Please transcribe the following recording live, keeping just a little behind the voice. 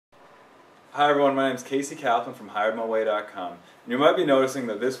Hi everyone, my name is Casey Kaplan from hiredmyway.com. You might be noticing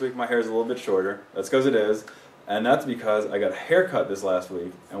that this week my hair is a little bit shorter. That's because it is, and that's because I got a haircut this last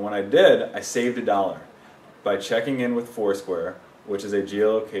week, and when I did, I saved $1 by checking in with Foursquare, which is a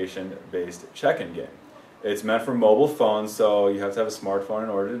geolocation based check-in game. It's meant for mobile phones, so you have to have a smartphone in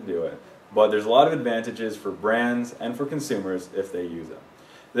order to do it, but there's a lot of advantages for brands and for consumers if they use it.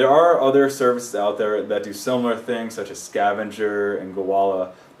 There are other services out there that do similar things, such as Scavenger and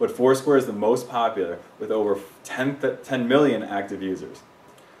Gowalla, but Foursquare is the most popular with over 10 million active users.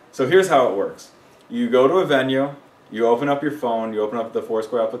 So here's how it works. You go to a venue, you open up your phone, you open up the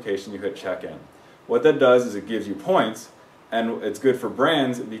Foursquare application, you hit check-in. What that does is it gives you points, and it's good for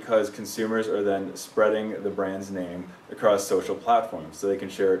brands because consumers are then spreading the brand's name across social platforms. So they can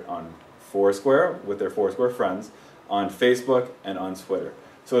share it on Foursquare with their Foursquare friends, on Facebook, and on Twitter.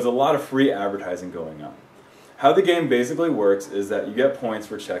 So there's a lot of free advertising going on. How the game basically works is that you get points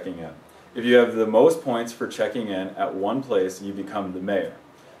for checking in. If you have the most points for checking in at one place, you become the mayor.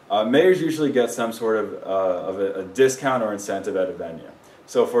 Mayors usually get some sort of a discount or incentive at a venue.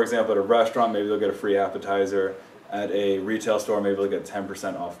 So for example, at a restaurant, maybe they'll get a free appetizer. At a retail store, maybe they'll get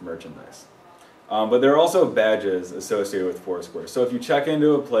 10% off merchandise. But there are also badges associated with Foursquare. So if you check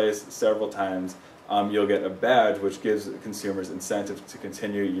into a place several times, you'll get a badge which gives consumers incentive to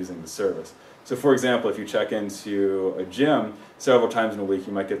continue using the service. So for example, if you check into a gym several times in a week,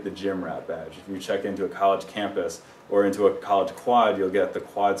 you might get the gym rat badge. If you check into a college campus or into a college quad, you'll get the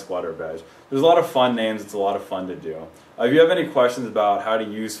quad squatter badge. There's a lot of fun names, it's a lot of fun to do. If you have any questions about how to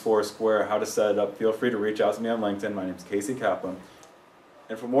use Foursquare, how to set it up, feel free to reach out to me on LinkedIn. My name is Casey Kaplan.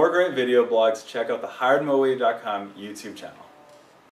 And for more great video blogs, check out the hiredmyway.com YouTube channel.